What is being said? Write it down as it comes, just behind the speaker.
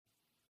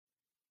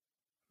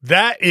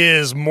That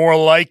is more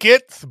like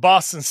it. The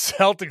Boston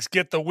Celtics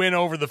get the win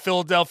over the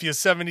Philadelphia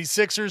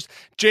 76ers.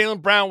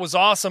 Jaylen Brown was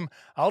awesome.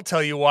 I'll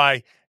tell you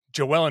why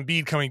Joel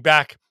Embiid coming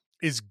back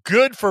is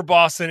good for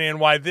Boston and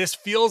why this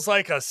feels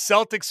like a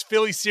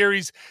Celtics-Philly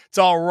series. It's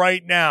all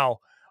right now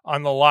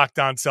on the Locked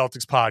On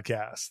Celtics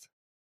podcast.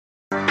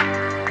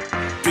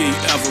 Be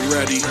ever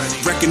ready.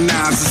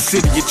 Recognize the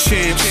city of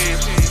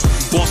champs.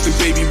 Boston,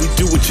 baby, we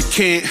do what you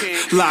can't.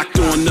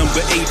 Locked on number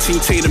 18,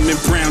 Tatum and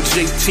Brown,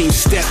 J-team,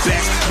 step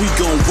back. We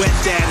gon' wet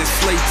that and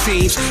slay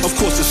teams. Of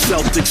course, the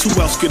Celtics, who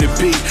else could it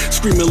be?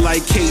 Screaming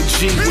like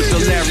KG with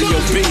the Larry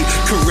O.B.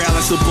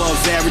 Corrales above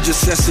average,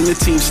 assessing the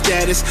team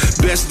status.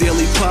 Best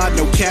daily pod,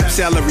 no cap,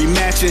 salary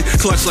matching.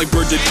 Clutch like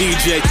Bird the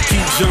DJ,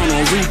 keep John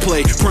on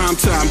replay. Prime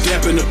time,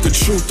 dapping up the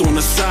truth on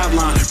the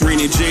sideline.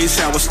 Rainy J's,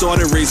 how it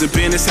started, raising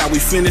banners, how we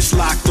finished.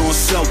 Locked on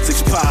Celtics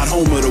pod,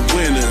 home of the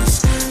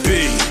winners.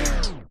 B.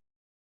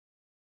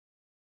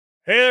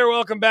 Hey there,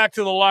 welcome back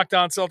to the Locked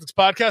On Celtics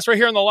podcast, right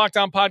here on the Locked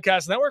On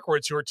Podcast Network, where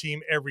it's your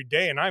team every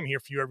day, and I'm here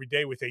for you every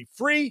day with a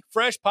free,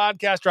 fresh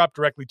podcast dropped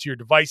directly to your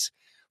device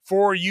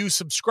for you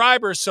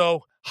subscribers.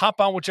 So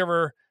hop on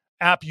whichever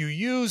app you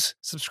use,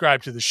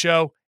 subscribe to the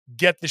show,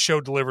 get the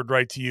show delivered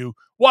right to you.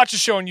 Watch the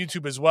show on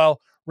YouTube as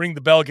well. Ring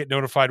the bell, get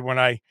notified when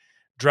I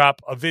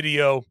drop a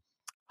video.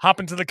 Hop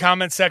into the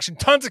comment section.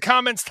 Tons of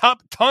comments,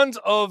 tons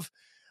of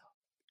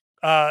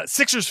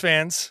Sixers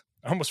fans.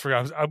 I almost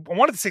forgot. I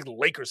wanted to say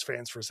Lakers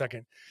fans for a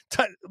second.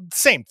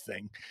 Same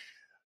thing.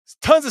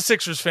 Tons of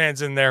Sixers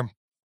fans in there.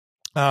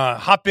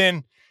 Hop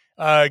in,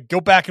 go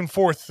back and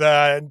forth.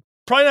 Probably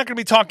not going to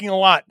be talking a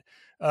lot,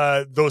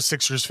 those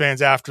Sixers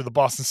fans, after the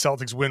Boston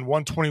Celtics win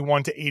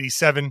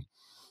 121-87.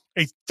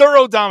 A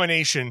thorough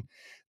domination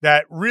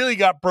that really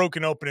got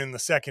broken open in the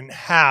second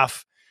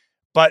half,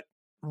 but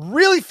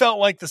really felt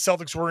like the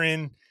Celtics were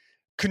in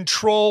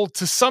control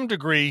to some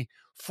degree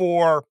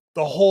for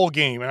the whole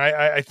game. And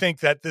I think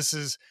that this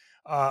is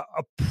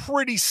a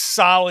pretty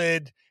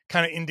solid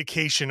kind of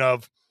indication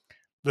of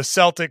the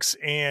Celtics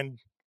and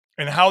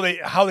how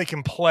they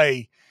can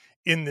play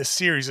in this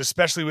series,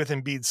 especially with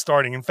Embiid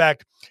starting. In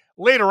fact,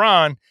 later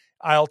on,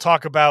 I'll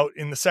talk about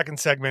in the second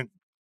segment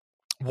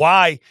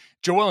why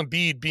Joel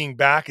Embiid being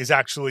back is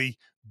actually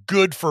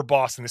good for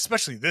Boston,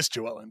 especially this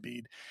Joel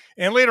Embiid.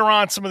 And later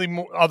on, some of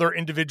the other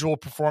individual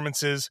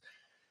performances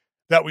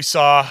that we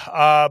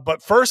saw.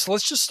 But first,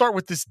 let's just start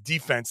with this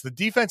defense. The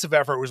defensive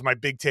effort was my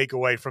big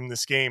takeaway from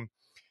this game,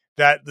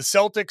 that the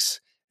Celtics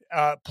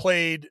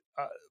played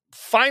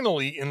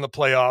finally in the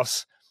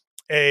playoffs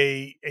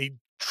a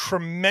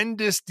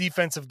tremendous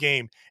defensive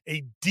game,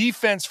 a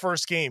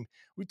defense-first game.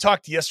 We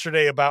talked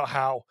yesterday about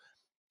how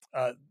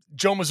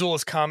Joe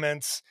Mazzulla's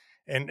comments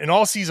and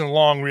all season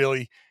long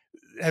really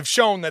have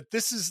shown that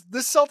this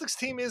Celtics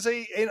team is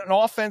an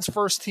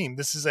offense-first team.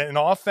 This is an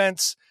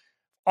offense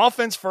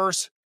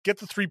first. Get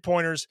the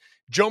three-pointers.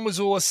 Joe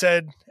Mazzulla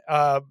said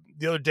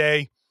the other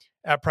day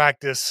at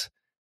practice,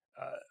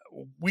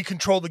 we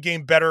control the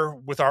game better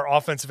with our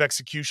offensive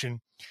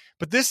execution.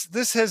 But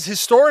this has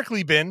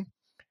historically been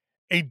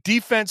a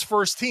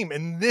defense-first team.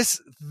 And this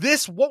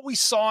what we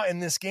saw in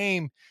this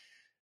game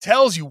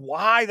tells you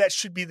why that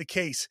should be the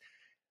case.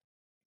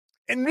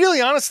 And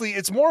really, honestly,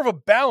 it's more of a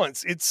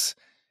balance. It's,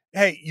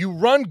 hey, you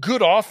run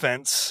good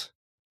offense,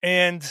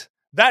 and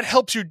that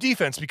helps your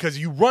defense, because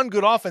you run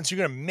good offense, you're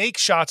going to make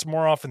shots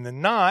more often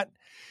than not.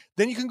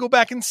 Then you can go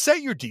back and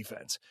set your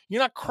defense. You're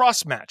not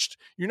cross-matched.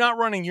 You're not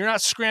running. You're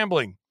not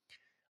scrambling,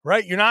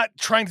 right? You're not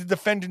trying to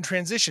defend in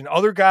transition.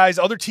 Other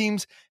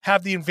teams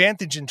have the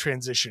advantage in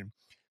transition.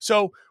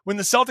 So when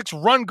the Celtics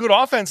run good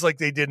offense like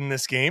they did in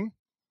this game,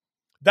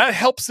 that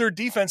helps their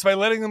defense by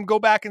letting them go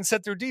back and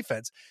set their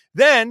defense.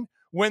 Then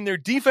when their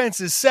defense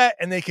is set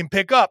and they can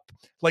pick up,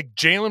 like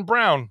Jaylen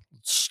Brown,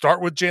 start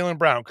with Jaylen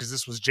Brown, because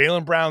this was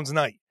Jaylen Brown's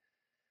night.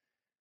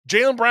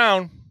 Jaylen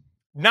Brown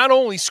not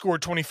only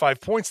scored 25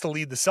 points to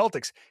lead the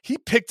Celtics, he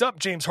picked up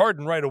James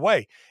Harden right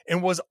away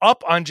and was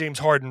up on James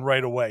Harden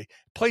right away.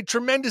 Played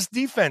tremendous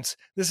defense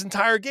this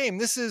entire game.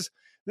 This is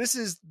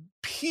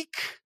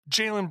peak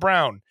Jaylen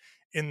Brown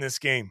in this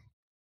game.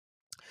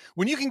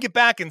 When you can get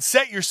back and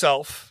set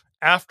yourself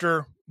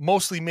after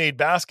mostly made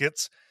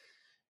baskets,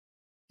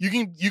 you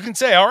can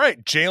say, all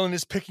right, Jaylen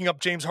is picking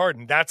up James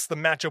Harden. That's the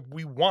matchup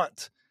we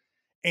want.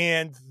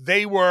 And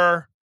they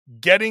were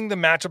getting the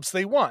matchups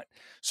they want.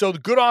 So the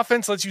good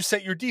offense lets you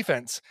set your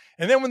defense.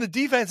 And then when the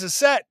defense is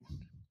set,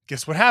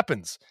 guess what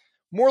happens?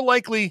 More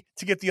likely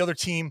to get the other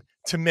team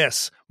to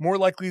miss. More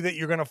likely that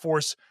you're going to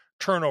force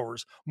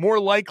turnovers. More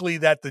likely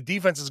that the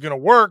defense is going to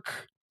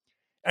work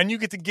and you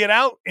get to get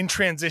out in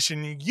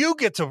transition. You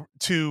get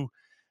to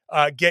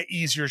get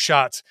easier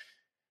shots.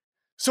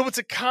 So it's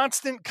a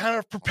constant kind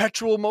of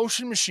perpetual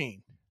motion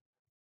machine.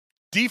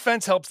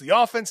 Defense helps the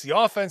offense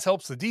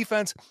helps the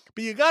defense,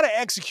 but you got to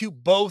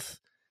execute both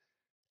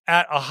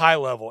at a high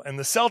level. And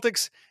the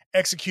Celtics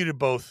executed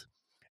both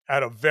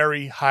at a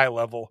very high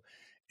level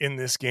in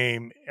this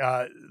game.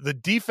 The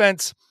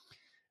defense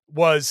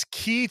was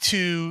key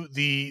to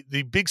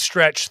the big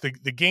stretch, the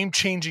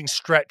game-changing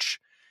stretch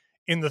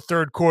in the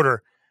third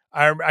quarter.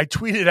 I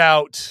tweeted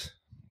out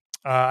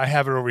I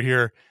have it over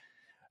here.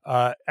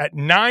 At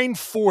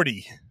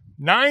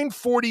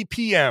 9:40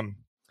 p.m.,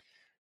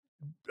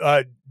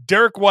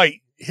 Derek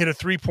White hit a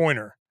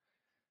three-pointer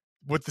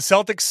with the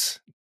Celtics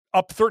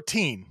up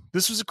 13.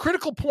 This was a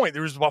critical point.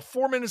 There was about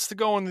 4 minutes to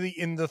go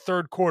in the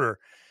third quarter.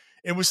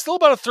 It was still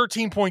about a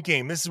 13-point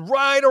game. This is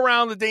right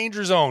around the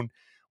danger zone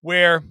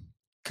where it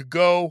could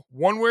go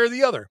one way or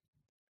the other.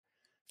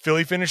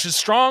 Philly finishes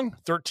strong,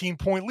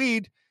 13-point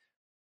lead.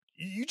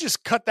 You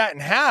just cut that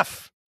in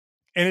half,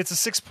 and it's a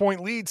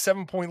 6-point lead,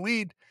 7-point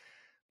lead.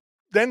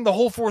 Then the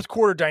whole fourth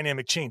quarter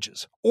dynamic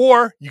changes.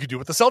 Or you could do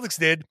what the Celtics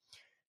did,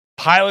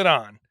 pile it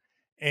on.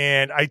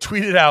 And I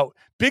tweeted out,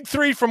 big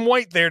three from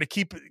White there to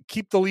keep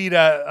the lead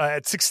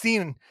at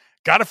 16.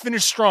 Got to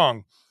finish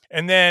strong.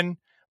 And then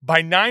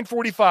by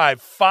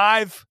 9:45,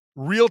 5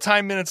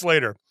 real-time minutes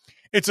later,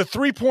 it's a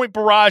 3-point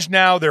barrage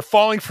now. They're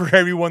falling for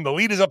everyone. The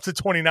lead is up to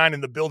 29,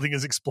 and the building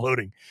is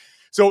exploding.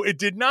 So it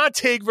did not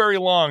take very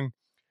long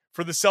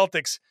for the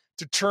Celtics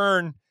to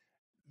turn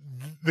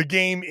the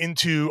game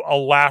into a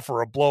laugh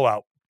or a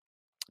blowout.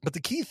 But the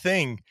key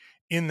thing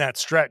in that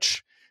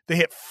stretch, they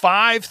hit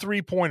 5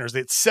 3-pointers. They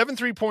hit 7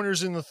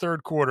 3-pointers in the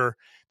third quarter.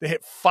 They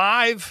hit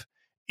 5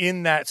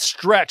 in that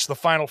stretch, the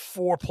final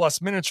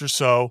 4+ minutes or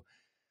so.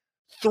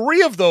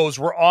 3 of those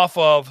were off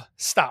of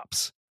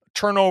stops,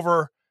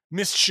 turnover,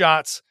 missed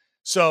shots.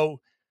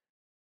 So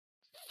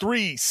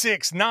 3,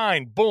 6,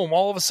 9, boom,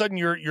 all of a sudden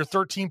your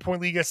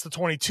 13-point lead gets to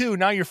 22.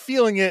 Now you're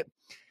feeling it.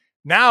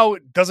 Now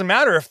it doesn't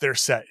matter if they're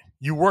set.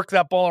 You work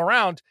that ball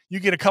around,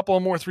 you get a couple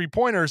of more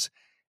 3-pointers,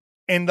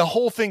 and the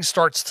whole thing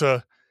starts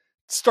to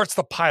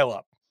pile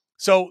up.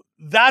 So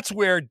that's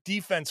where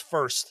defense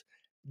first.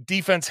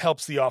 Defense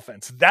helps the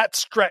offense. That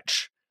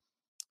stretch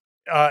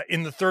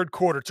in the third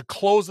quarter to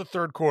close the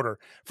third quarter.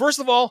 First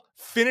of all,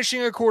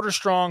 finishing a quarter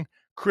strong,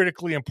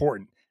 critically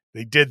important.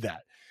 They did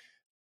that.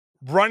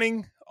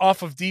 Running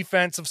off of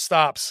defensive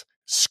stops,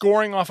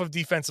 scoring off of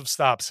defensive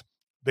stops,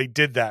 they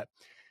did that.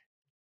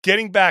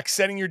 Getting back,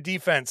 setting your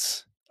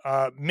defense,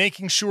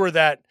 making sure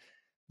that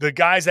the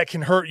guys that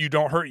can hurt you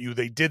don't hurt you,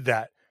 they did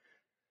that.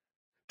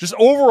 Just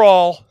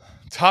overall,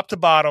 top to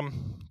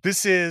bottom,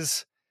 this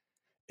is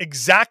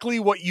exactly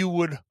what you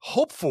would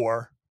hope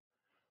for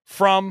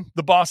from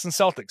the Boston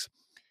Celtics.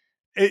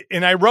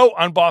 And I wrote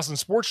on Boston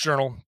Sports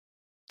Journal,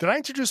 did I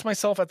introduce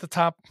myself at the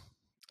top?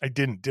 I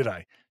didn't, did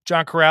I?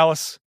 John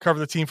Corrales, cover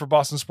the team for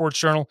Boston Sports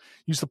Journal,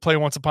 used to play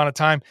once upon a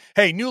time.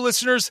 Hey, new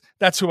listeners,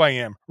 that's who I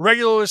am.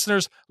 Regular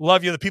listeners,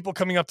 love you. The people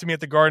coming up to me at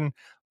the Garden,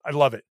 I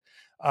love it.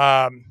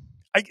 I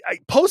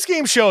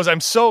post-game shows, I'm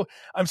so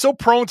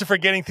prone to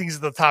forgetting things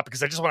at the top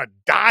because I just want to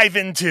dive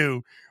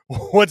into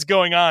what's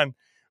going on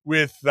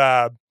with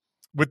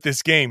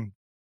this game.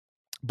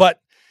 But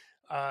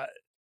the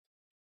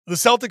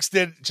Celtics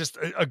did just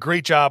a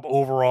great job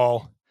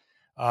overall.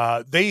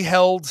 They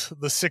held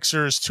the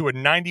Sixers to a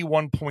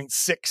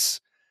 91.6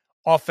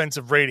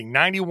 offensive rating,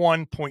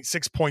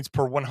 91.6 points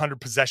per 100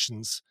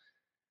 possessions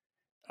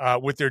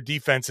with their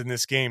defense in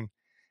this game.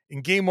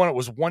 In game one, it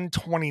was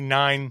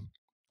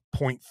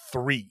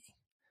 129.3.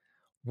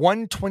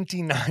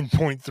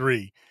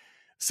 129.3.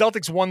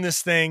 Celtics won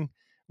this thing.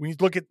 When you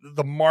look at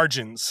the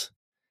margins,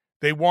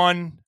 they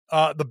won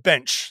the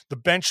bench. The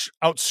bench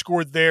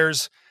outscored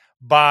theirs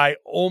by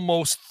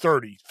almost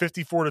 30,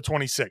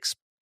 54-26.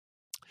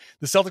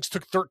 The Celtics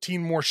took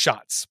 13 more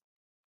shots.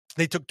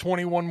 They took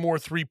 21 more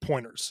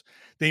 3-pointers.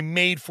 They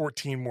made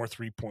 14 more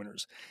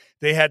 3-pointers.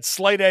 They had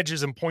slight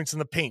edges and points in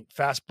the paint,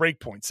 fast break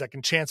points,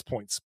 second chance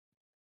points.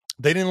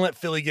 They didn't let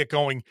Philly get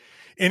going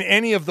in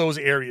any of those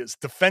areas.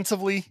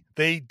 Defensively,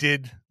 they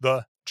did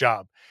the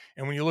job.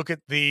 And when you look at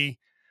the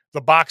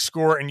box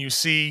score and you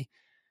see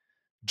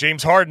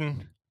James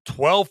Harden,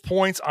 12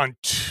 points on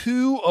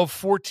 2 of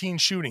 14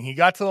 shooting. He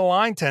got to the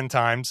line 10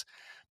 times,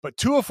 but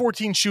 2 of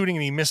 14 shooting,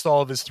 and he missed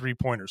all of his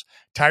 3-pointers.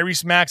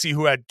 Tyrese Maxey,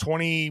 who had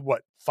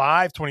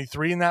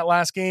 23 in that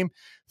last game,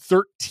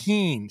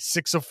 13,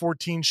 6 of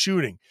 14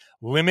 shooting.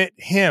 Limit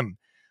him.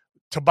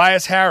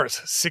 Tobias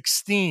Harris,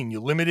 16.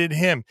 You limited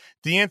him.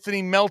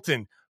 DeAnthony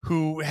Melton,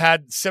 who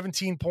had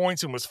 17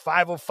 points and was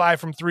 5 of 5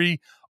 from 3,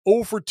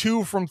 0 for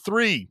 2 from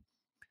 3.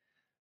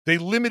 They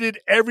limited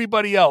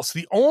everybody else.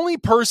 The only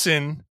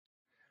person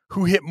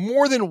who hit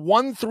more than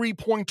 1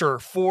 3-pointer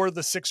for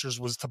the Sixers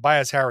was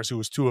Tobias Harris, who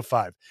was 2 of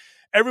 5.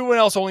 Everyone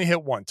else only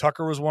hit 1.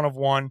 Tucker was 1 of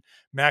 1.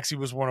 Maxey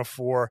was 1 of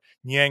 4.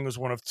 Niang was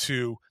 1 of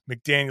 2.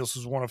 McDaniels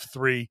was 1 of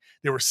 3.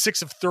 They were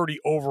 6 of 30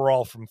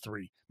 overall from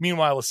 3.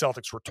 Meanwhile, the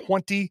Celtics were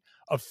 20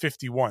 of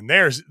 51.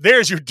 There's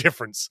your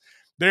difference.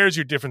 There's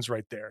your difference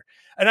right there.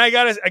 And I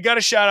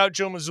gotta shout out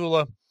Joe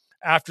Mazzulla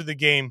after the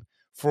game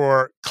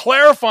for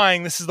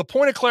clarifying. This is the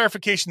point of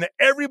clarification that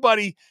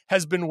everybody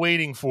has been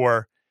waiting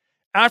for.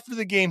 After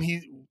the game,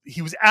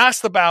 he was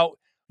asked about,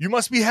 you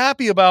must be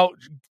happy about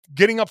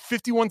getting up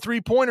 51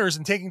 3-pointers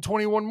and taking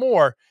 21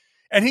 more.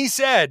 And he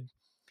said,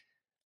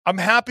 I'm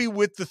happy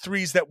with the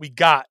threes that we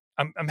got.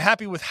 I'm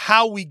happy with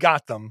how we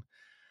got them.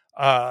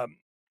 I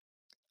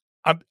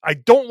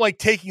don't like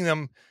taking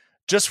them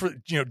just for,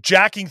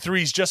 jacking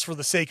threes just for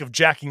the sake of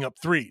jacking up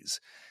threes,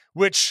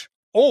 which,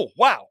 oh,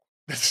 wow.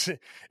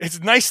 It's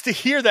nice to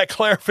hear that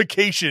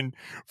clarification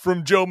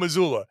from Joe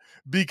Mazzulla,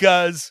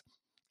 because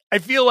I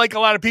feel like a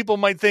lot of people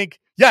might think,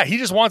 yeah, he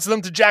just wants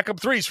them to jack up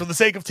threes for the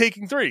sake of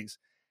taking threes.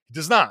 He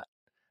does not.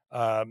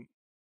 And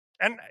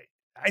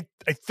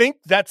I think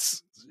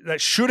that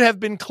should have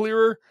been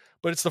clearer,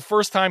 but it's the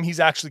first time he's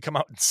actually come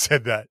out and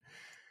said that.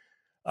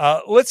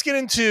 Let's get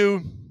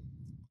into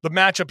the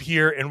matchup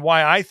here and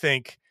why I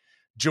think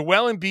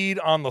Joel Embiid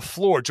on the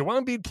floor.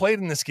 Joel Embiid played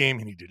in this game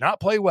and he did not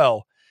play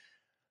well.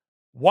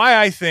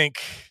 Why I think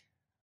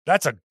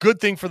that's a good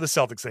thing for the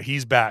Celtics that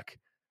he's back.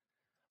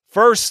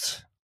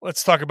 First,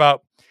 let's talk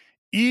about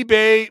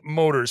eBay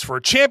Motors. For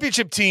a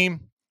championship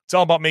team, it's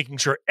all about making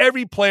sure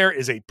every player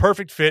is a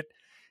perfect fit.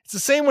 It's the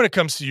same when it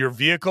comes to your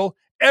vehicle.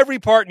 Every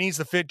part needs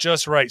to fit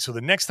just right. So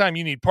the next time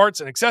you need parts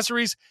and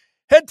accessories,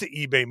 head to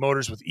eBay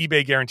Motors with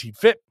eBay Guaranteed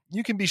Fit.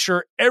 You can be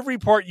sure every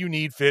part you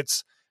need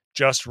fits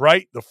just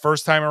right the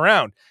first time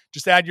around.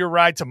 Just add your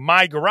ride to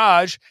My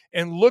Garage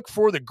and look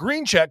for the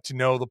green check to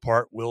know the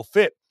part will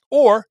fit,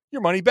 or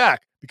your money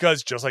back.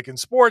 Because just like in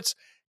sports,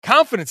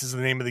 confidence is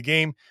the name of the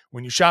game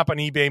when you shop on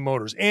eBay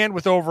Motors. And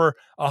with over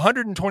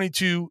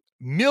 122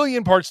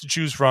 million parts to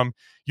choose from,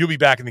 you'll be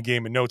back in the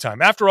game in no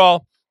time. After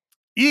all,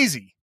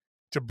 easy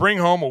to bring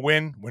home a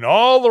win when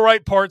all the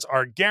right parts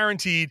are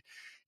guaranteed.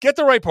 Get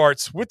the right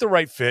parts with the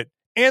right fit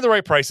and the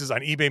right prices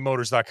on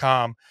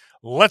ebaymotors.com.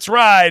 Let's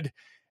ride.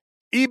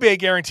 eBay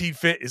Guaranteed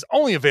Fit is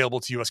only available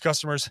to U.S.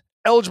 customers.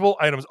 Eligible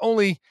items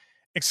only.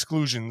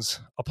 Exclusions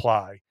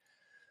apply.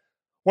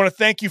 Want to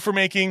thank you for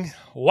making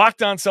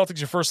Locked On Celtics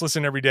your first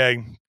listen every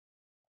day.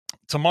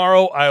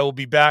 Tomorrow I will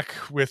be back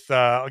with,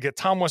 I'll get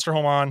Tom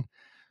Westerholm on.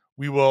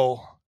 We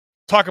will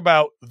talk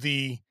about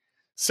the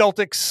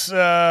Celtics,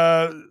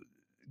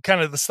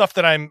 kind of the stuff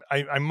that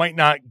I might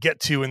not get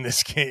to in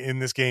this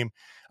game.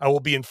 I will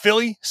be in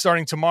Philly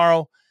starting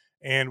tomorrow,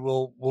 and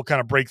we'll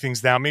kind of break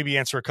things down, maybe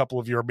answer a couple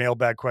of your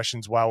mailbag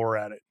questions while we're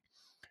at it.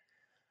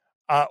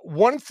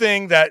 One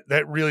thing that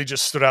really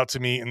just stood out to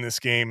me in this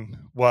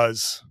game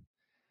was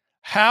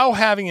how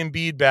having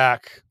Embiid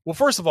back. Well,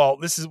 first of all,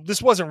 this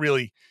wasn't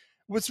really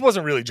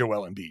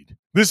Joel Embiid.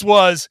 This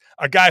was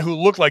a guy who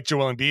looked like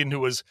Joel Embiid and who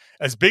was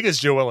as big as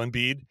Joel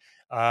Embiid,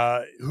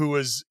 who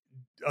was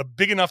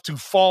big enough to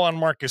fall on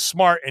Marcus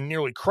Smart and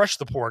nearly crush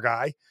the poor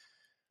guy.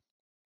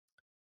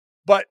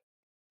 But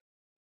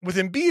with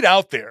Embiid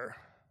out there,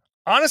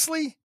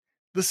 honestly,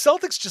 the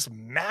Celtics just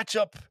match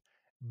up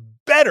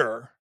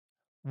better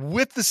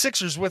with the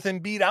Sixers with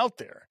Embiid out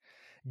there.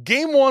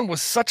 Game 1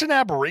 was such an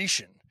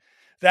aberration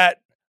that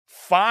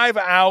 5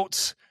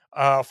 out,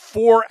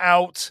 4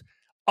 out,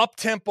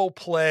 up-tempo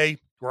play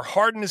where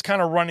Harden is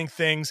kind of running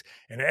things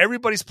and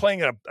everybody's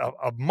playing at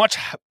a much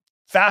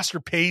faster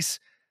pace.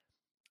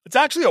 It's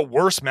actually a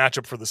worse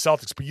matchup for the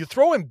Celtics, but you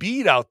throw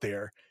Embiid out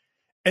there,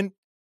 and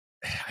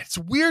it's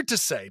weird to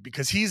say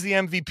because he's the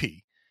MVP,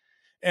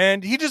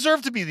 and he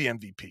deserved to be the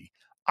MVP.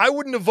 I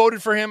wouldn't have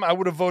voted for him. I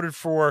would have voted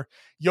for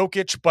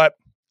Jokic, but,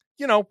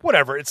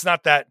 whatever. It's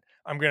not that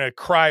I'm going to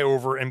cry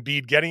over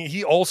Embiid getting it.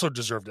 He also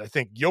deserved it. I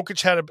think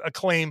Jokic had a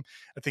claim.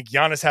 I think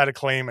Giannis had a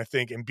claim. I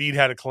think Embiid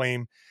had a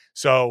claim.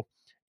 So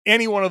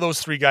any one of those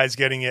three guys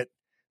getting it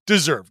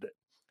deserved it.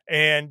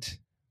 And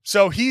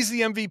so he's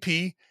the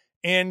MVP,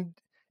 and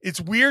it's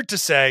weird to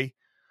say,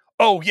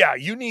 oh, yeah,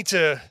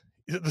 the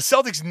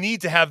Celtics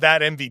need to have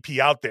that MVP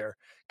out there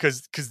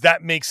because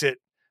that makes it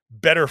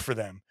better for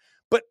them.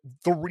 But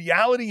the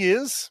reality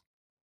is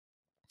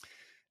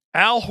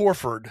Al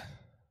Horford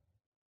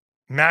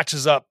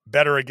matches up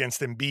better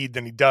against Embiid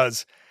than he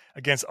does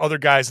against other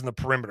guys in the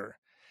perimeter.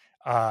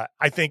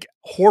 I think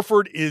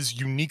Horford is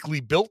uniquely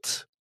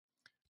built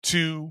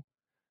to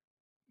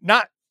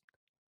not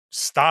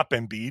stop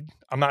Embiid.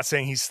 I'm not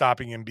saying he's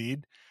stopping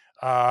Embiid.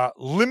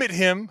 Limit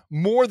him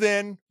more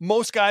than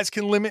most guys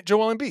can limit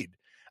Joel Embiid.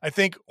 I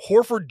think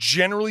Horford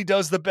generally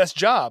does the best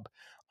job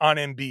on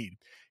Embiid.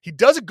 He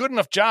does a good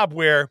enough job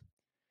where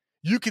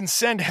you can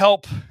send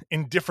help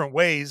in different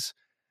ways,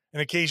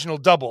 an occasional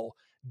double,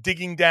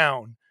 digging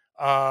down,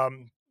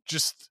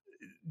 just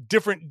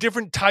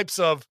different types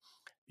of,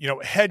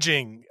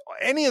 hedging,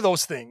 any of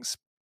those things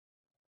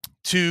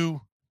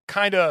to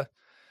kind of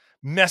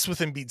mess with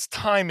Embiid's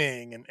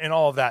timing and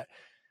all of that.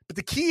 But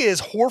the key is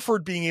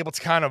Horford being able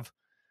to kind of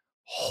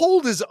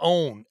hold his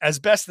own as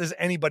best as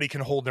anybody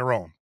can hold their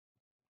own.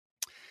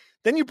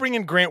 Then you bring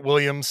in Grant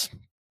Williams,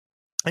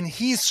 and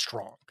he's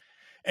strong,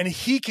 and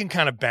he can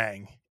kind of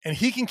bang, and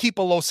he can keep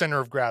a low center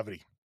of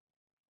gravity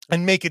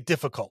and make it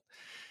difficult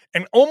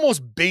and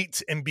almost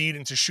bait Embiid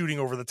into shooting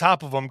over the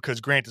top of him because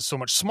Grant is so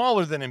much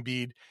smaller than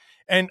Embiid.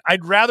 And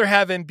I'd rather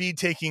have Embiid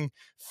taking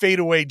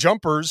fadeaway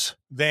jumpers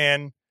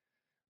than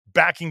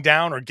backing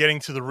down or getting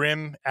to the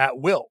rim at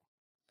will.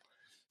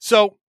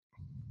 So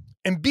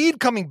Embiid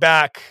coming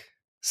back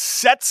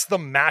sets the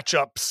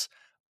matchups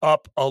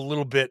up a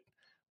little bit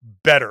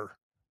better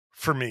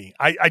for me.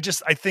 I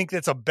think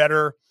that's a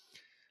better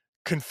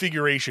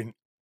configuration.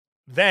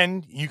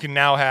 Then you can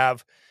now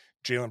have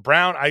Jaylen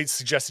Brown. I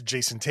suggested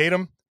Jason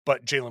Tatum,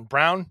 but Jaylen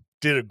Brown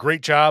did a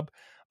great job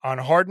on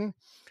Harden.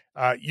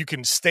 You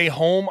can stay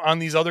home on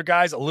these other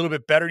guys a little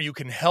bit better. You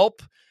can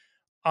help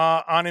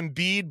on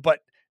Embiid, but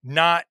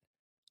not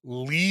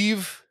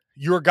leave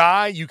your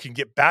guy. You can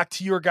get back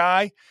to your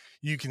guy.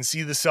 You can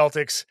see the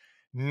Celtics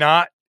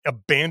not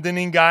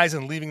abandoning guys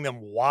and leaving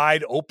them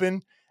wide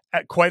open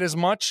at quite as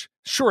much.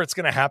 Sure, it's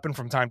going to happen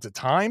from time to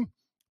time,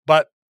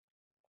 but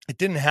it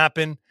didn't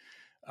happen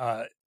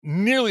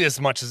nearly as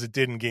much as it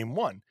did in game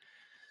one.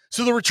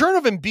 So the return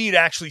of Embiid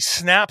actually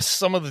snaps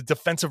some of the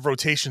defensive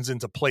rotations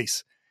into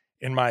place,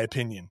 in my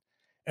opinion.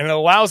 And it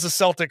allows the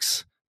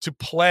Celtics to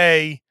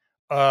play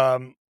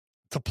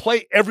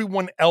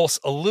everyone else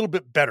a little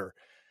bit better.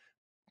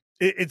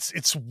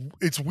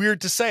 It's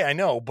weird to say, I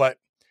know, but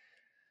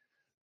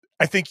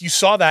I think you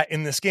saw that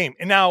in this game.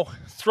 And now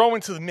throw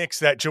into the mix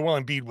that Joel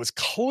Embiid was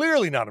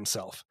clearly not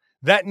himself.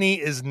 That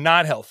knee is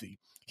not healthy.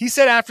 He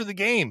said after the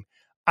game,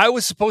 I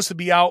was supposed to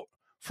be out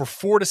for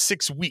 4 to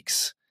 6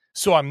 weeks.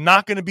 So I'm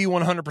not going to be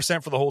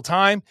 100% for the whole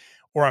time,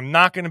 or I'm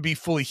not going to be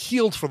fully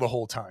healed for the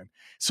whole time.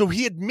 So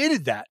he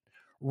admitted that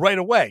right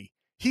away.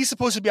 He's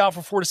supposed to be out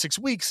for 4 to 6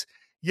 weeks,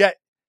 yet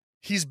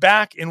he's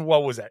back in,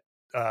 what was that,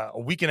 a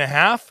week and a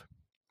half?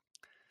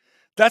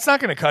 That's not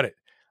going to cut it.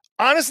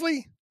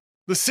 Honestly,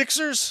 the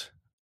Sixers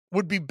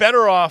would be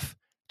better off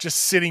just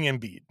sitting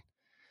Embiid.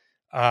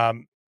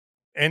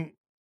 And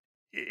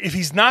if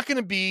he's not going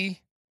to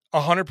be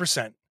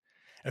 100%,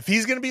 if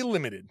he's going to be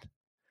limited,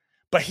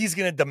 but he's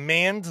going to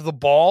demand the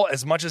ball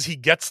as much as he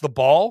gets the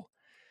ball,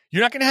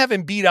 you're not going to have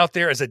Embiid out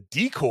there as a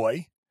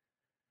decoy.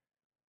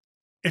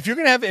 If you're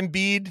going to have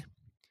Embiid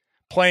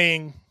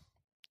playing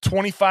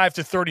 25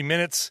 to 30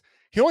 minutes,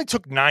 he only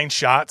took 9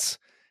 shots,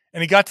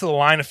 and he got to the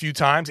line a few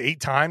times,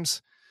 8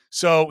 times.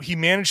 So he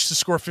managed to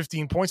score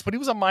 15 points, but he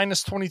was a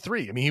minus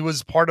 23. I mean, he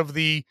was part of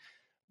the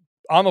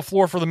on the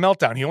floor for the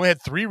meltdown. He only had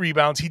 3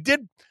 rebounds. He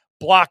did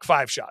block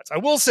 5 shots. I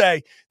will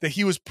say that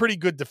he was pretty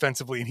good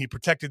defensively, and he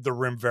protected the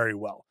rim very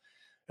well.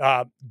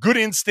 Good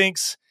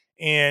instincts,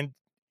 and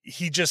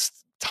he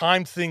just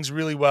timed things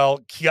really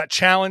well. He got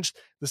challenged.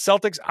 The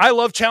Celtics, I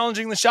love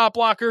challenging the shot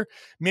blocker.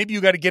 Maybe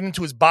you got to get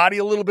into his body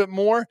a little bit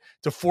more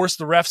to force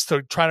the refs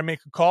to try to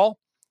make a call,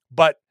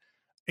 but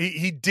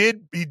he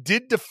did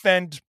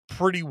defend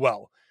pretty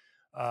well.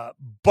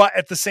 But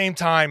at the same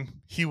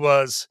time, he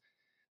was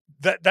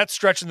that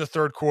stretch in the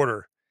third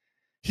quarter,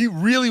 he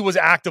really was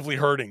actively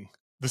hurting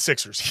the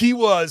Sixers. He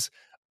was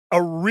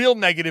a real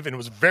negative, and it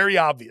was very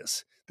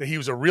obvious that he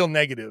was a real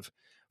negative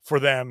for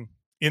them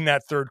in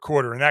that third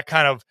quarter. And that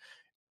kind of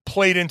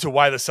played into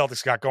why the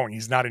Celtics got going.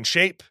 He's not in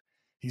shape.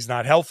 He's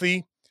not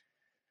healthy.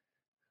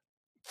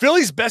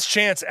 Philly's best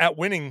chance at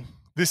winning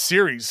this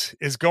series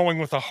is going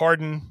with a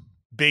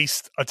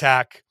Harden-based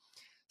attack.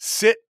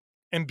 Sit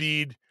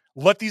Embiid.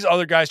 Let these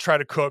other guys try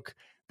to cook.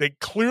 They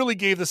clearly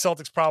gave the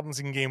Celtics problems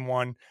in game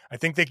one. I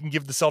think they can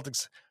give the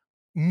Celtics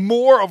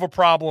more of a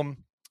problem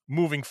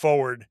moving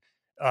forward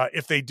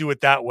if they do it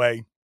that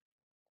way.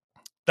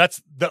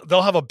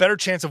 They'll have a better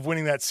chance of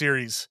winning that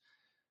series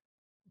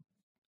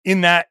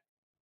in that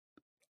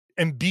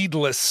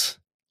Embiidless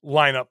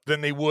lineup than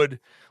they would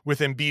with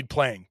Embiid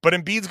playing. But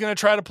Embiid's going to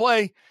try to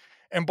play,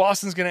 and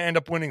Boston's going to end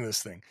up winning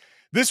this thing.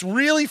 This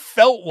really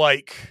felt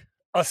like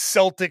a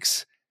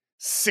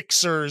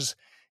Celtics-Sixers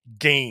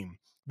game.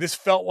 This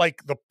felt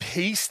like the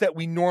pace that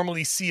we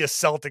normally see a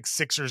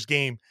Celtics-Sixers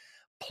game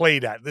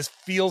played at. This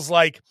feels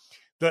like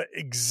the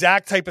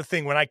exact type of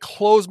thing. When I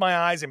close my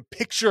eyes and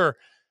picture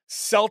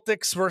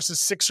Celtics versus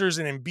Sixers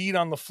and Embiid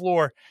on the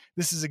floor,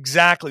 this is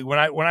exactly when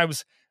I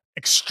was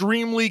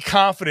extremely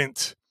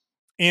confident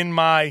in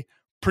my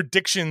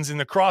predictions in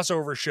the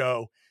crossover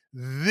show.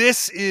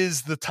 This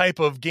is the type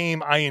of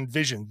game I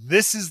envisioned.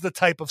 This is the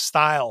type of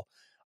style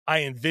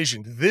I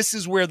envisioned. This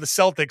is where the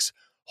Celtics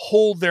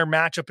hold their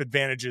matchup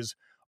advantages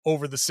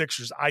over the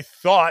Sixers. I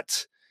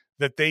thought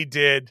that they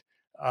did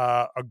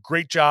a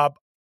great job,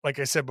 like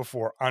I said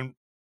before, on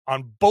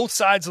both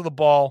sides of the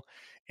ball.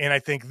 And I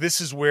think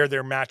this is where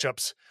their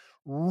matchups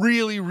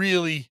really,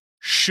 really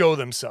show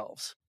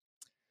themselves.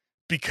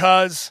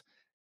 Because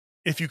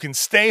if you can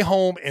stay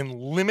home and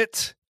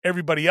limit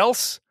everybody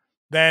else,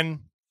 then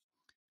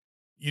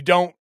you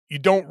don't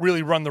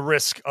really run the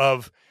risk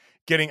of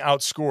getting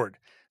outscored.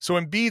 So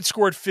Embiid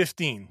scored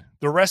 15.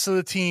 The rest of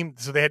the team,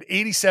 so they had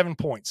 87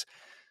 points.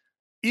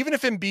 Even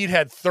if Embiid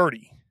had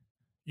 30,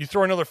 you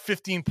throw another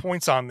 15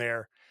 points on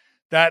there,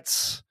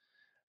 that's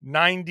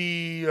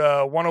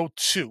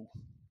 102.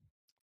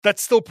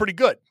 That's still pretty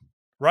good,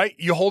 right?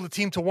 You hold the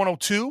team to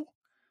 102.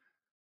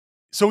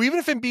 So even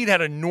if Embiid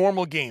had a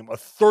normal game, a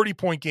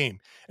 30-point game,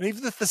 and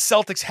even if the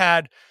Celtics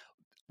had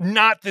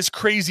not this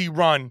crazy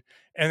run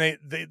and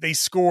they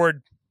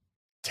scored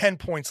 10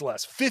 points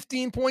less,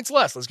 15 points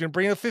less, let's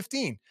bring it to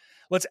 15.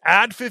 Let's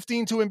add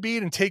 15 to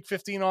Embiid and take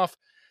 15 off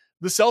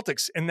the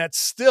Celtics, and that's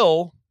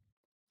still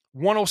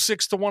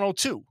 106 to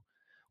 102,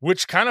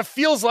 which kind of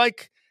feels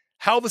like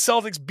how the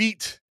Celtics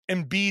beat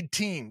Embiid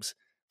teams.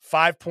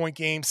 5-point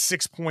game,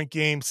 6-point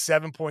game,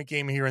 7-point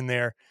game here and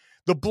there.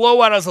 The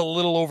blowout is a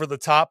little over the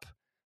top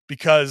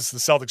because the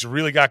Celtics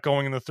really got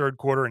going in the third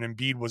quarter and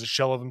Embiid was a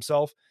shell of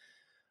himself.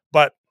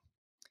 But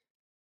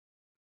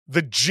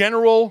the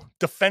general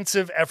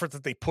defensive effort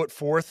that they put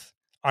forth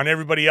on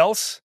everybody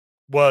else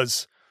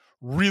was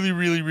really,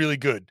 really, really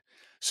good.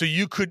 So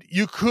you could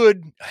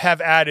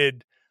have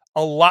added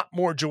a lot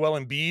more Joel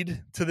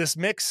Embiid to this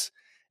mix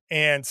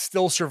and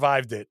still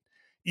survived it.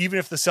 Even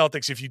if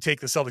if you take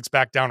the Celtics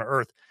back down to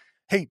earth.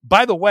 Hey,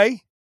 by the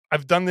way,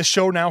 I've done this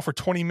show now for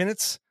 20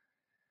 minutes.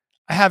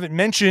 I haven't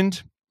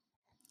mentioned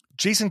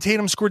Jason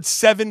Tatum scored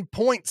 7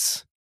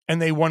 points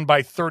and they won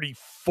by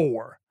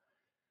 34.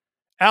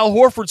 Al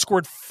Horford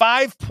scored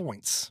 5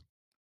 points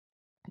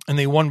and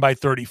they won by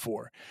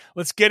 34.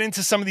 Let's get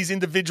into some of these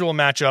individual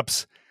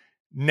matchups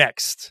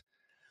next.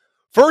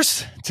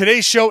 First,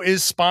 today's show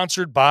is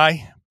sponsored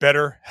by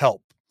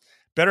BetterHelp.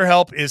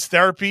 BetterHelp is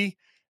therapy,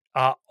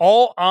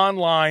 all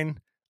online,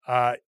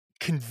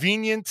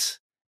 convenient,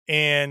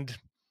 and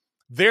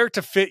there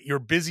to fit your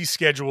busy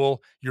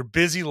schedule, your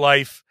busy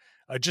life,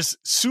 just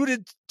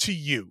suited to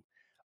you.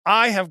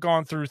 I have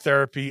gone through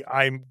therapy.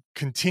 I'm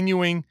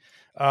continuing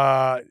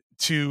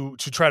to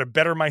try to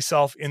better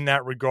myself in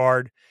that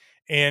regard.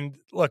 And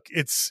look,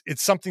 it's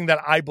something that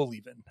I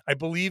believe in. I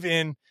believe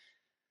in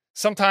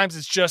sometimes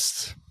it's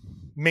just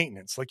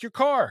maintenance, like your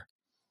car.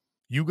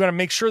 You got to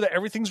make sure that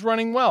everything's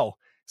running well.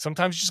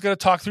 Sometimes you just got to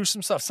talk through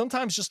some stuff.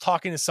 Sometimes just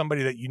talking to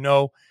somebody that you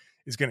know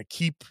is going to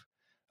keep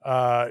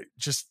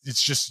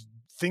it's just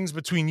things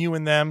between you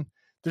and them.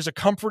 There's a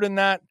comfort in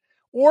that.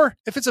 Or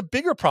if it's a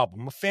bigger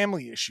problem, a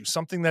family issue,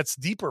 something that's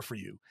deeper for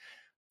you,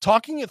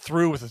 talking it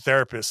through with a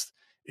therapist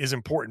is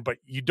important, but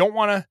you don't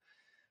want to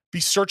be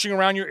searching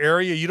around your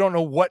area. You don't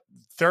know what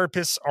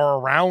therapists are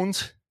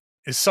around.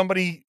 Is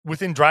somebody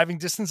within driving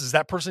distance? Is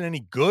that person any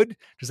good?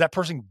 Does that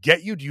person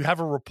get you? Do you have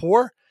a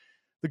rapport?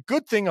 The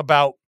good thing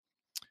about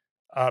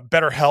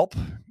BetterHelp,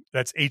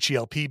 that's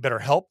H-E-L-P,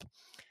 BetterHelp,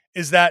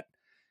 is that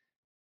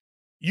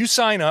you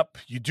sign up,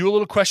 you do a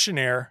little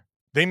questionnaire,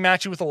 they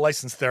match you with a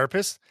licensed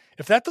therapist.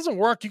 If that doesn't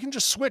work, you can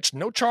just switch.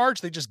 No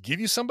charge. They just give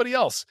you somebody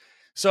else.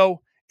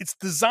 So it's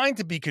designed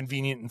to be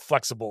convenient and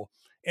flexible.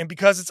 And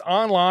because it's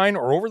online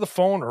or over the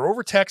phone or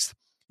over text,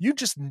 you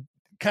just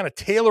kind of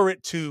tailor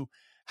it to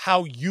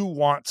how you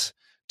want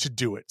to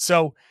do it.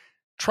 So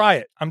try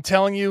it. I'm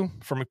telling you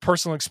from a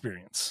personal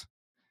experience,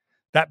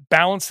 that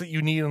balance that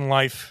you need in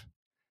life,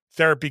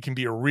 therapy can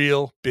be a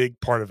real big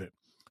part of it.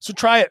 So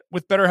try it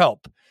with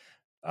BetterHelp.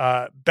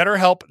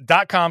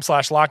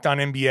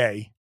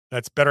 BetterHelp.com/LockedOnNBA.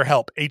 That's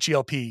BetterHelp,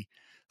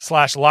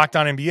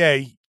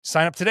 HELP/LockedOnNBA.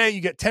 Sign up today. You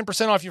get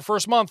 10% off your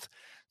first month.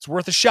 It's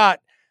worth a shot.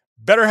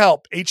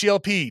 BetterHelp,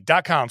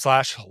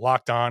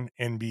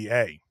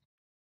 HELP.com/LockedOnNBA.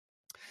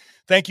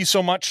 Thank you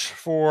so much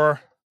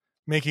for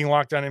making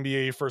Locked On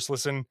NBA your first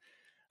listen.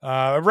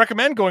 I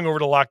recommend going over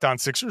to Locked On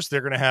Sixers.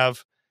 They're going to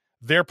have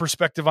their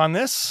perspective on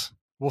this.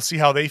 We'll see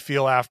how they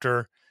feel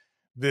after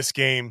this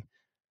game.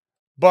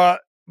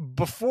 But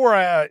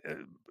before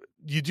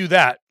you do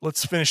that,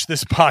 let's finish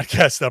this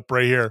podcast up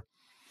right here.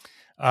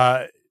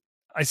 I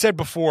said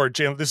before,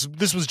 this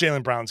was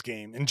Jaylen Brown's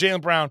game. And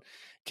Jaylen Brown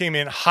came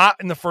in hot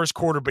in the first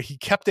quarter, but he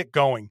kept it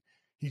going.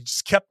 He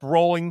just kept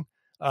rolling.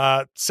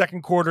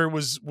 Second quarter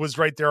was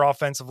right there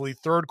offensively.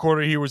 Third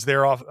quarter, he was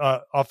there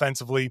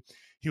offensively.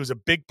 He was a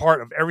big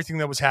part of everything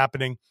that was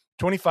happening.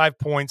 25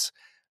 points,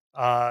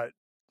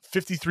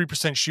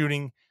 53%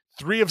 shooting,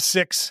 3 of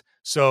 6.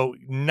 So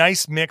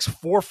nice mix,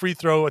 4 free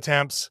throw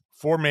attempts,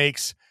 4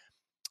 makes,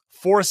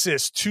 4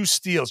 assists, 2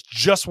 steals,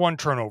 just 1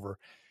 turnover.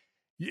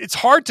 It's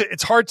hard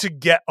to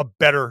get a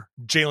better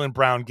Jaylen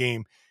Brown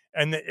game,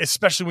 and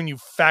especially when you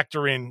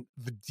factor in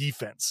the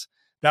defense.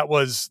 That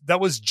was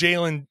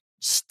Jaylen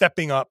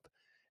stepping up.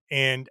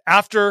 And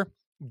after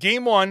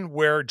game 1,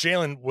 where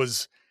Jaylen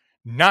was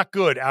not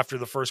good after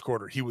the first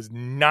quarter, he was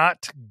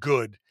not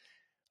good.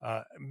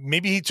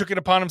 Maybe he took it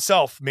upon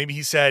himself. Maybe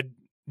he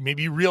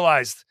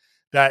realized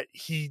that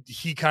he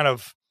kind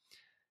of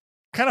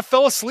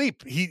fell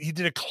asleep. He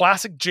did a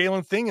classic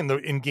Jaylen thing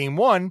in game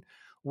 1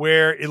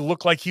 where it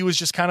looked like he was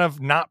just kind of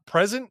not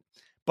present.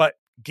 But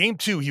game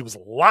 2, he was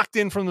locked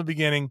in from the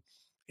beginning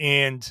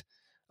and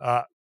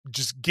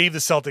just gave the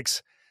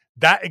Celtics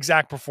that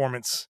exact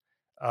performance.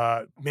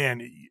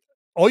 Man,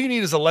 all you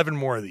need is 11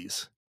 more of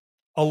these.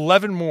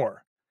 11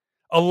 more.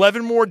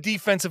 11 more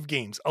defensive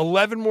games.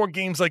 11 more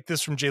games like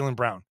this from Jaylen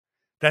Brown.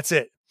 That's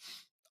it.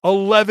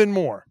 11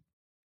 more.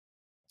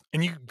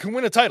 And you can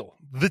win a title.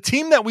 The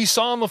team that we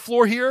saw on the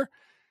floor here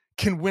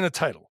can win a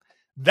title.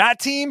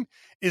 That team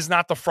is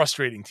not the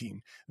frustrating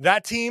team.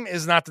 That team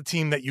is not the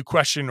team that you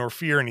question or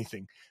fear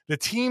anything. The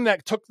team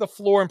that took the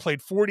floor and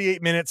played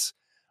 48 minutes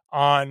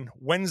on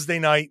Wednesday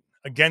night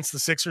against the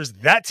Sixers,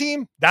 that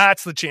team,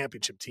 that's the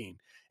championship team.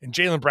 And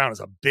Jaylen Brown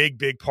is a big,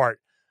 big part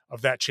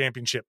of that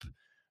championship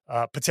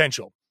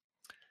potential.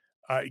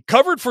 He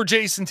covered for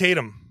Jason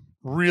Tatum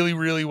really,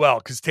 really well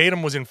because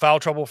Tatum was in foul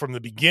trouble from the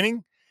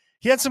beginning.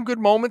 He had some good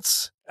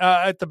moments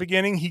at the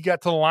beginning. He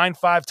got to the line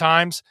 5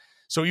 times.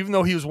 So even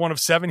though he was 1 of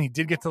 7, he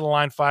did get to the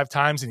line 5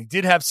 times, and he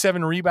did have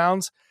 7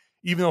 rebounds,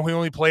 even though he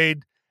only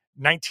played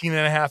 19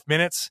 and a half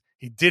minutes.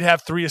 He did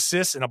have 3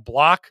 assists and a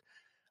block,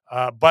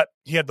 but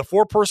he had the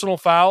 4 personal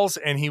fouls,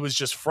 and he was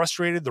just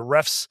frustrated. The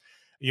refs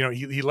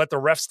He let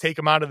the refs take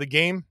him out of the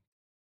game.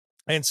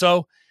 And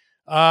so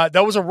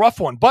that was a rough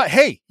one. But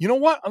hey, you know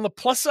what? On the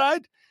plus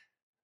side,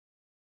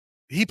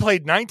 he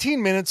played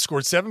 19 minutes,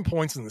 scored 7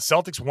 points, and the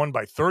Celtics won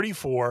by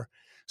 34.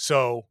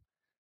 So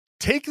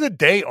take the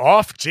day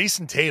off,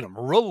 Jason Tatum.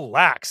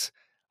 Relax.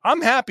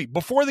 I'm happy.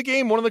 Before the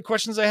game, one of the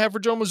questions I had for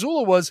Joe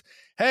Mazzulla was,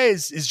 hey,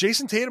 is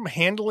Jason Tatum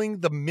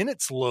handling the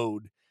minutes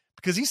load?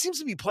 Because he seems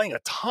to be playing a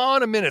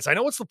ton of minutes. I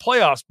know it's the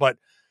playoffs, but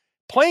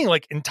playing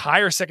like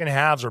entire second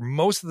halves or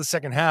most of the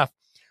second half,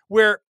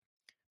 where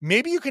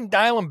maybe you can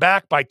dial him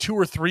back by 2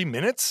 or 3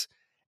 minutes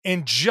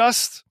and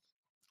just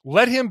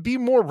let him be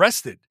more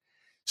rested.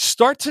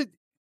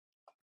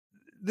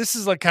 This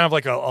is like kind of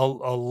like a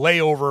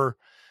layover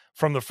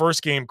from the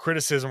first game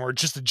criticism, or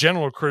just a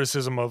general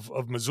criticism of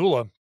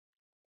Mazzulla.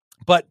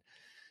 But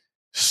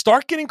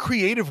start getting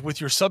creative with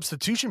your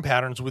substitution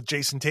patterns with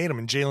Jason Tatum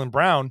and Jaylen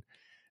Brown,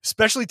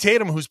 especially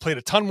Tatum, who's played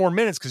a ton more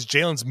minutes because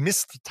Jaylen's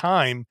missed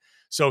time.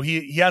 So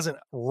he hasn't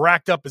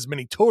racked up as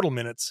many total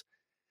minutes.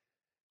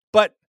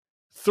 But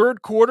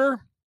third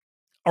quarter,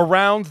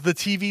 around the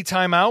TV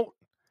timeout,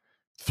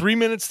 3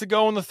 minutes to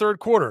go in the third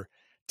quarter.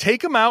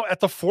 Take him out at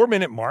the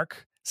 4-minute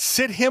mark,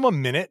 sit him a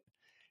minute,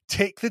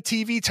 take the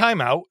TV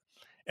timeout,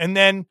 and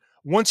then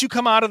once you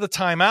come out of the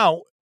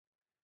timeout,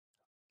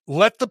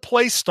 let the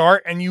play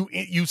start, and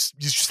you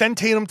send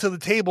Tatum to the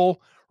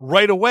table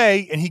right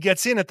away, and he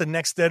gets in at the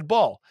next dead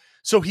ball.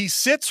 So he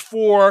sits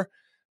for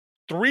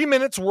 3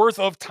 minutes worth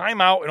of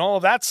timeout and all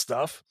of that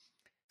stuff,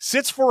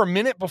 sits for a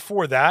minute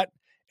before that,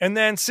 and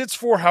then sits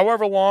for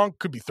however long,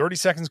 could be 30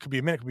 seconds, could be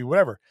a minute, could be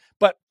whatever.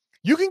 But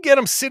you can get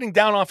him sitting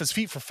down off his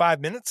feet for 5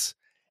 minutes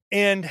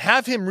and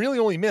have him really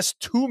only miss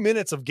 2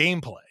 minutes of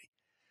gameplay.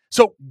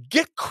 So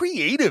get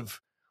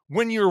creative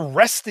when you're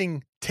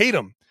resting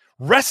Tatum.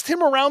 Rest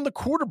him around the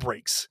quarter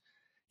breaks.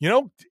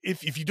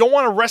 If you don't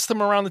want to rest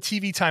him around the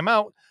TV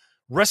timeout,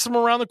 rest him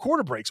around the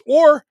quarter breaks.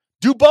 Or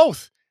do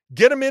both.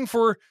 Get him in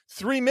for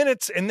 3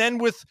 minutes, and then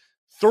with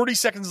 30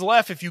 seconds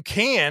left, if you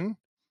can,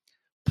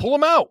 pull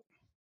him out.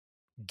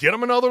 Get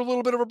him another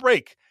little bit of a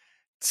break.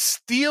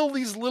 Steal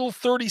these little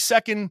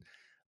 30-second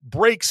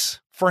breaks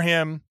for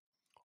him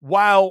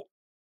while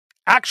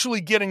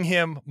actually getting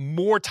him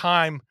more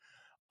time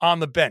on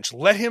the bench.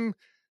 Let him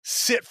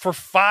sit for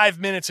 5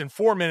 minutes and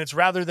 4 minutes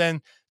rather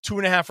than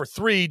 2.5 or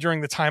 3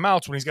 during the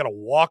timeouts when he's got to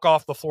walk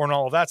off the floor and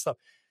all of that stuff.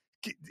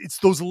 It's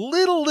those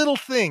little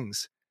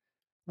things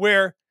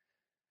where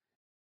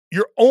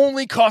you're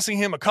only costing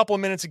him a couple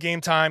of minutes of game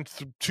time,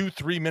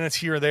 2-3 minutes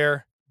here or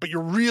there, but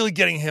you're really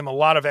getting him a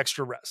lot of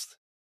extra rest.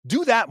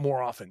 Do that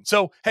more often.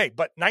 So, hey,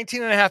 but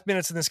 19 and a half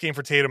minutes in this game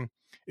for Tatum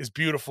is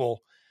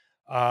beautiful.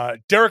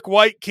 Derek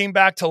White came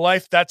back to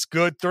life. That's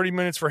good. 30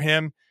 minutes for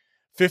him.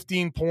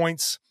 15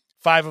 points,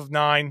 5 of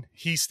 9.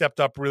 He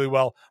stepped up really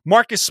well.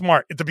 Marcus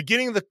Smart, at the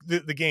beginning of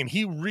the game,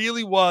 he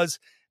really was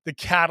the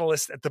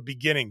catalyst at the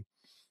beginning.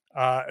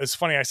 It's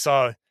funny, I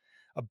saw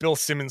a Bill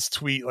Simmons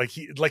tweet.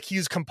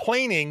 He's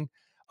complaining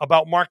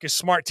about Marcus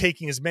Smart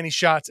taking as many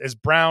shots as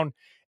Brown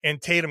and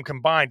Tatum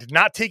combined,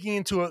 not taking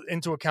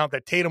into account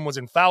that Tatum was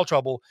in foul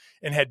trouble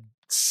and had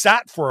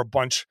sat for a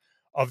bunch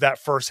of that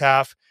first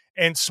half,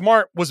 and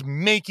Smart was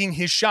making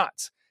his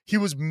shots. He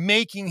was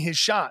making his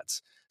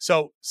shots.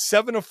 So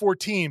 7 of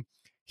 14,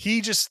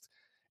 he just,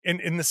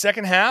 in the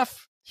second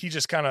half, he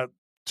just kind of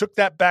took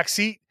that back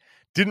seat,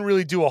 didn't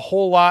really do a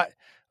whole lot.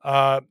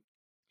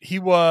 He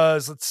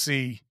was,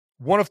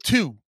 1 of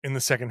 2 in the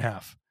second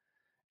half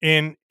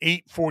in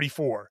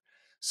 8:44.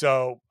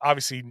 So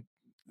obviously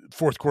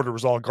fourth quarter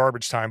was all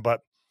garbage time,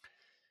 but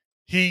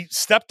he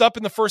stepped up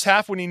in the first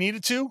half when he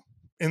needed to.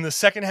 In the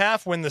second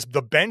half, when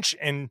the bench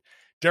and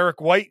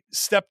Derek White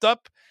stepped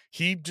up,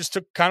 he just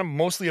took kind of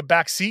mostly a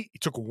back seat. He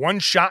took 1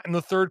 shot in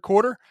the third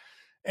quarter,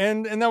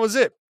 and that was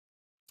it.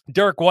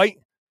 Derek White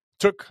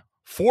took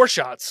 4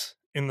 shots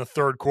in the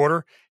third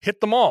quarter,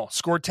 hit them all,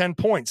 scored 10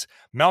 points.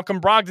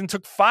 Malcolm Brogdon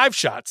took 5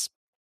 shots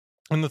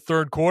in the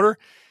third quarter.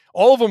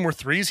 All of them were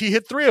threes. He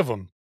hit 3 of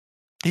them.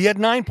 He had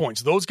 9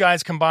 points. Those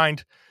guys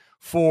combined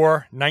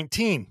for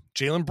 19.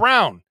 Jaylen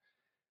Brown,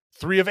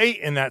 3 of 8,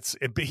 and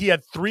he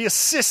had 3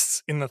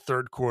 assists in the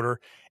third quarter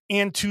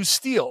and 2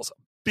 steals.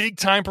 Big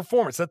time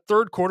performance. That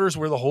third quarter is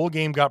where the whole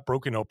game got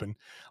broken open.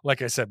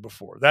 Like I said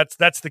before,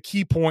 that's the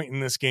key point in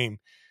this game.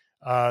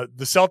 The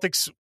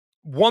Celtics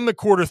won the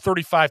quarter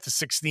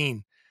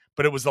 35-16,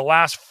 but it was the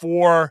last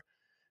 4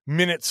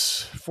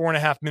 minutes,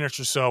 4.5 minutes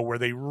or so, where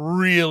they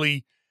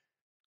really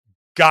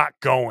got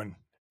going.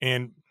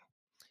 And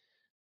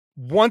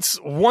once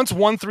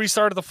 1-3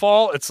 started to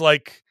fall, it's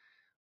like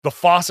the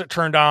faucet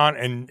turned on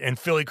and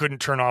Philly couldn't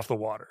turn off the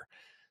water.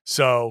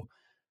 So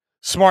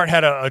Smart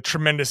had a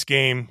tremendous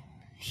game.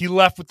 He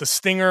left with the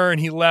stinger and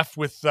he left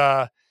with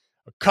a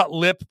cut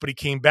lip, but he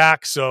came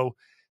back. So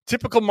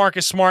typical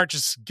Marcus Smart,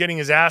 just getting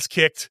his ass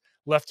kicked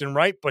left and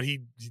right, but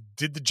he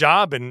did the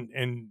job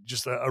and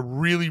just a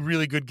really,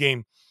 really good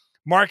game.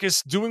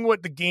 Marcus doing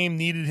what the game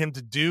needed him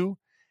to do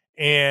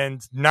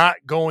and not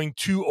going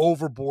too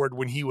overboard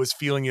when he was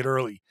feeling it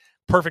early.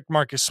 Perfect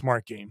Marcus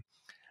Smart game.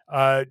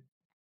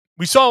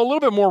 We saw a little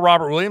bit more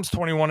Robert Williams,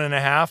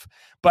 21.5,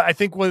 but I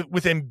think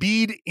with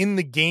Embiid in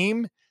the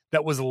game,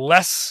 that was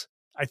less,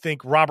 I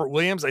think, Robert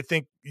Williams. I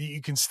think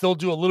you can still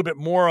do a little bit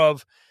more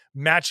of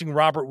matching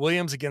Robert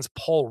Williams against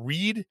Paul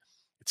Reed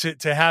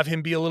to have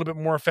him be a little bit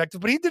more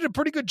effective. But he did a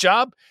pretty good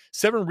job.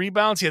 7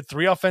 rebounds. He had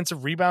 3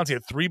 offensive rebounds. He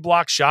had 3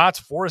 block shots,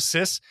 4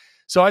 assists.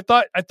 So I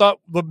thought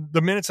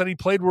the minutes that he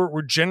played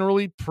were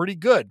generally pretty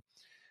good.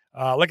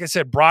 Like I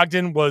said,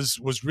 Brogdon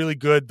was really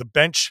good. The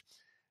bench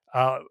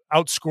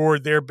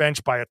outscored their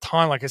bench by a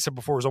ton. Like I said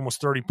before, it was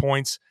almost 30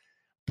 points.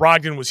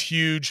 Brogdon was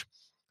huge.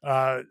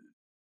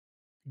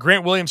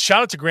 Grant Williams,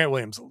 shout out to Grant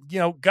Williams.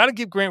 Got to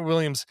give Grant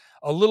Williams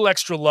a little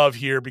extra love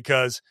here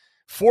because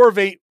 4 of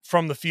 8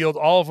 from the field,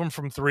 all of them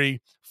from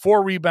 3,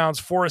 4 rebounds,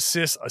 4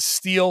 assists, a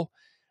steal.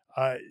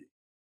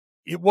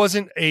 It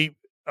wasn't a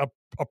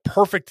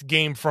perfect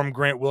game from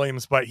Grant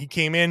Williams, but he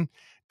came in,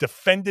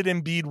 defended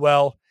Embiid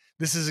well.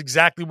 This is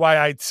exactly why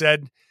I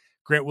said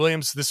Grant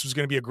Williams, this was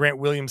going to be a Grant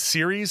Williams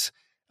series.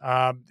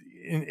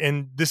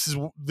 And this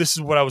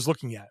is what I was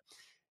looking at.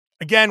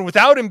 Again,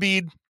 without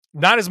Embiid,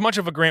 not as much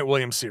of a Grant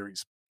Williams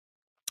series.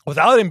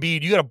 Without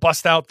Embiid, you got to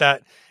bust out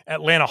that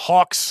Atlanta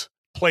Hawks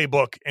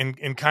playbook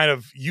and kind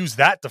of use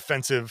that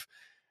defensive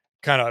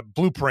kind of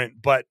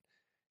blueprint. But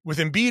with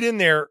Embiid in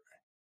there,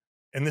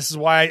 and this is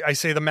why I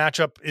say the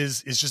matchup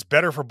is just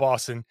better for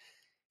Boston.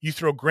 You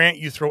throw Grant,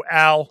 you throw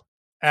Al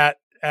at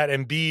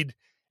Embiid,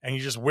 and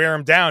you just wear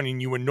him down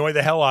and you annoy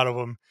the hell out of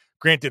him.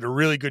 Grant did a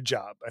really good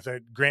job. I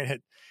thought Grant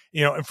had,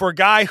 and for a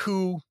guy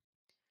who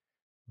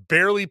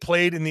barely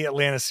played in the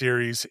Atlanta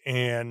series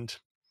and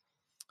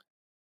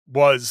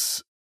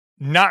was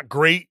not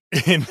great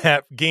in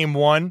that game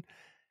 1,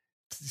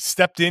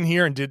 stepped in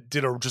here and did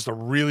just a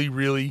really,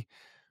 really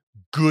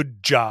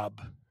good job.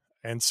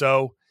 And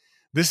so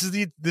this is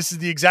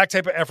the exact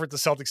type of effort the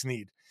Celtics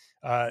need.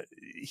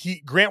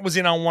 Grant was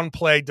in on one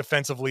play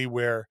defensively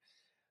where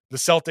the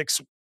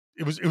Celtics,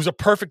 it was a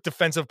perfect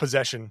defensive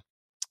possession.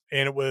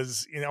 And it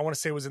was, I want to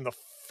say it was in the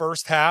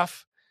first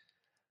half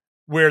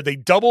where they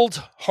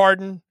doubled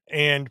Harden,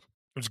 and it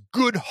was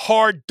good,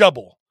 hard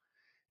double.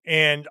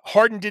 And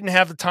Harden didn't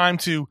have the time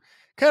to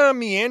kind of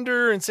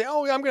meander and say,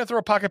 oh, I'm going to throw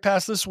a pocket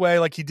pass this way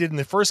like he did in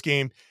the first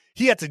game.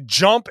 He had to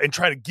jump and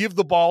try to give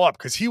the ball up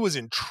because he was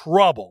in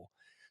trouble.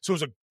 So it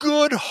was a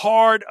good,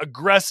 hard,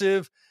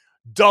 aggressive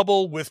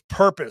double with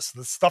purpose,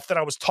 the stuff that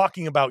I was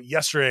talking about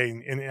yesterday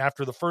and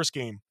after the first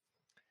game.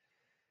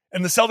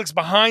 And the Celtics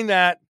behind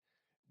that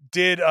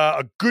did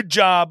a good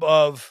job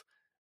of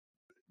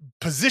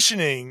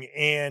positioning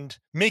and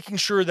making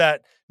sure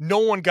that no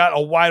one got a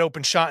wide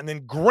open shot. And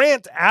then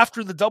Grant,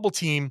 after the double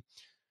team,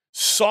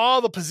 saw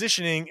the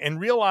positioning and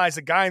realized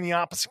the guy in the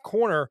opposite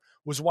corner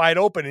was wide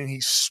open, and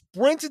he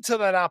sprinted to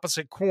that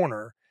opposite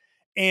corner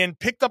and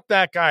picked up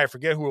that guy, I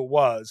forget who it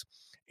was,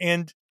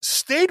 and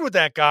stayed with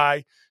that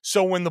guy.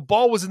 So when the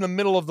ball was in the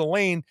middle of the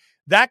lane,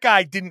 that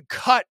guy didn't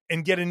cut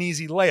and get an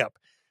easy layup.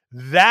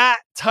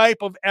 That type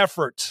of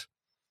effort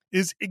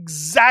is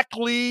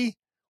exactly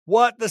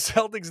what the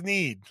Celtics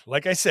need.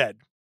 Like I said,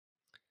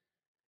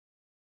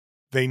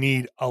 they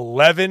need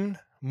 11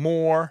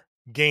 more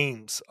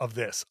games of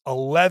this.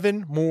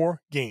 11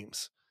 more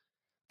games.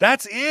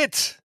 That's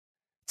it.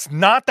 It's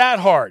not that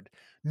hard.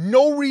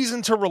 No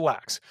reason to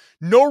relax.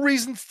 No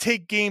reason to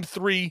take game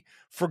 3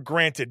 for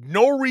granted.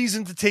 No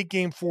reason to take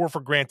game 4 for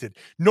granted.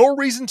 No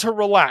reason to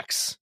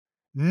relax.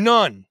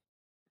 None.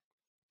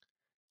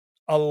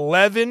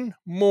 11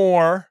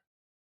 more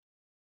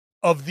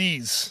of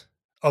this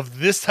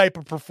type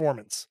of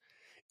performance.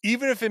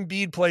 Even if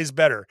Embiid plays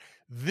better,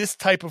 this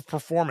type of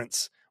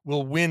performance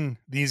will win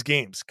these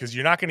games because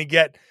you're not going to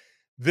get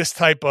this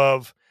type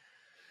of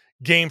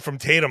game from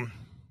Tatum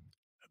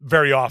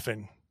very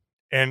often.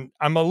 And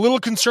I'm a little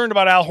concerned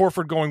about Al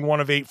Horford going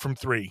 1 of 8 from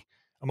 3.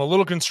 I'm a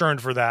little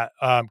concerned for that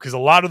because a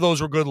lot of those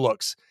were good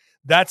looks.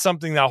 That's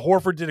something that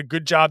Horford did a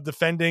good job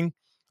defending.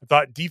 I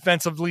thought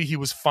defensively he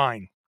was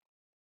fine.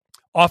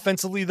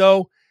 Offensively,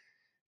 though,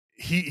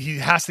 he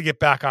has to get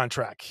back on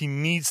track. He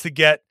needs to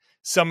get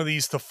some of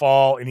these to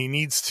fall, and he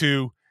needs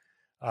to,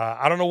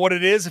 I don't know what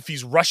it is, if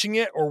he's rushing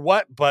it or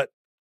what, but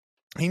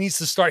he needs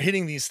to start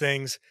hitting these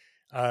things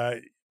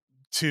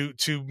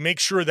to make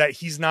sure that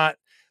he's not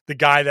the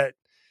guy that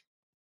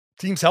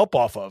teams help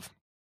off of.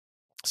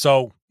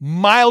 So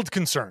mild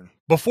concern.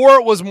 Before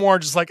it was more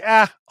just like,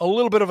 a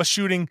little bit of a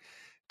shooting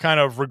kind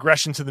of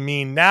regression to the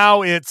mean.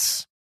 Now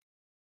it's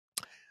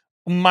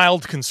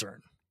mild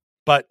concern.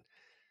 But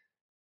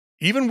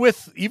even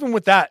with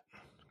that,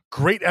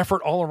 great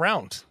effort all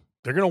around.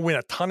 They're going to win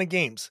a ton of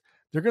games.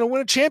 They're going to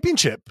win a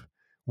championship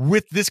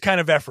with this kind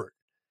of effort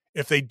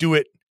if they do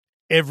it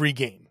every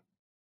game.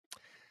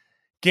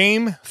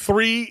 Game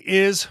 3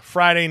 is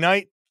Friday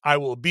night. I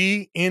will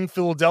be in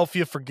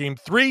Philadelphia for game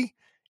 3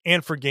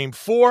 and for game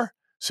 4.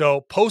 So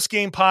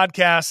post-game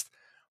podcast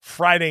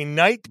Friday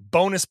night,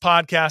 bonus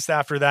podcast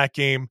after that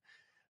game.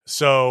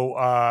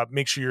 So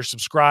make sure you're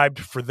subscribed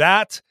for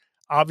that.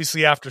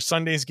 Obviously after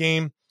Sunday's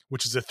game,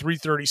 which is a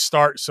 3:30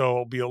 start, so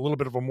it'll be a little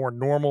bit of a more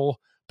normal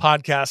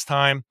podcast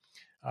time.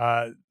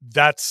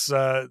 That's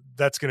going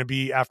to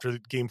be after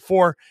game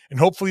 4, and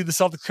hopefully the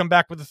Celtics come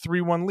back with a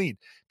 3-1 lead.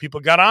 People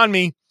got on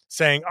me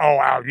saying, "Oh,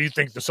 wow, you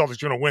think the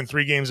Celtics are going to win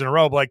 3 games in a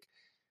row?" Like,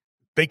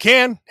 they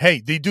can.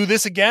 Hey, they do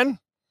this again,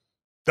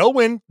 they'll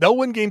win. They'll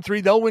win game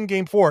 3. They'll win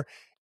game 4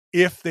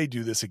 if they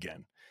do this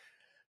again.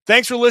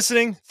 Thanks for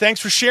listening. Thanks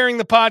for sharing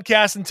the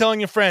podcast and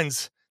telling your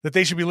friends that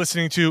they should be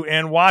listening to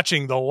and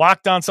watching the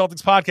Locked On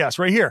Celtics podcast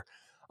right here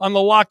on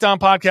the Locked On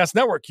Podcast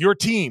Network, your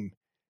team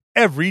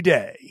every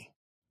day.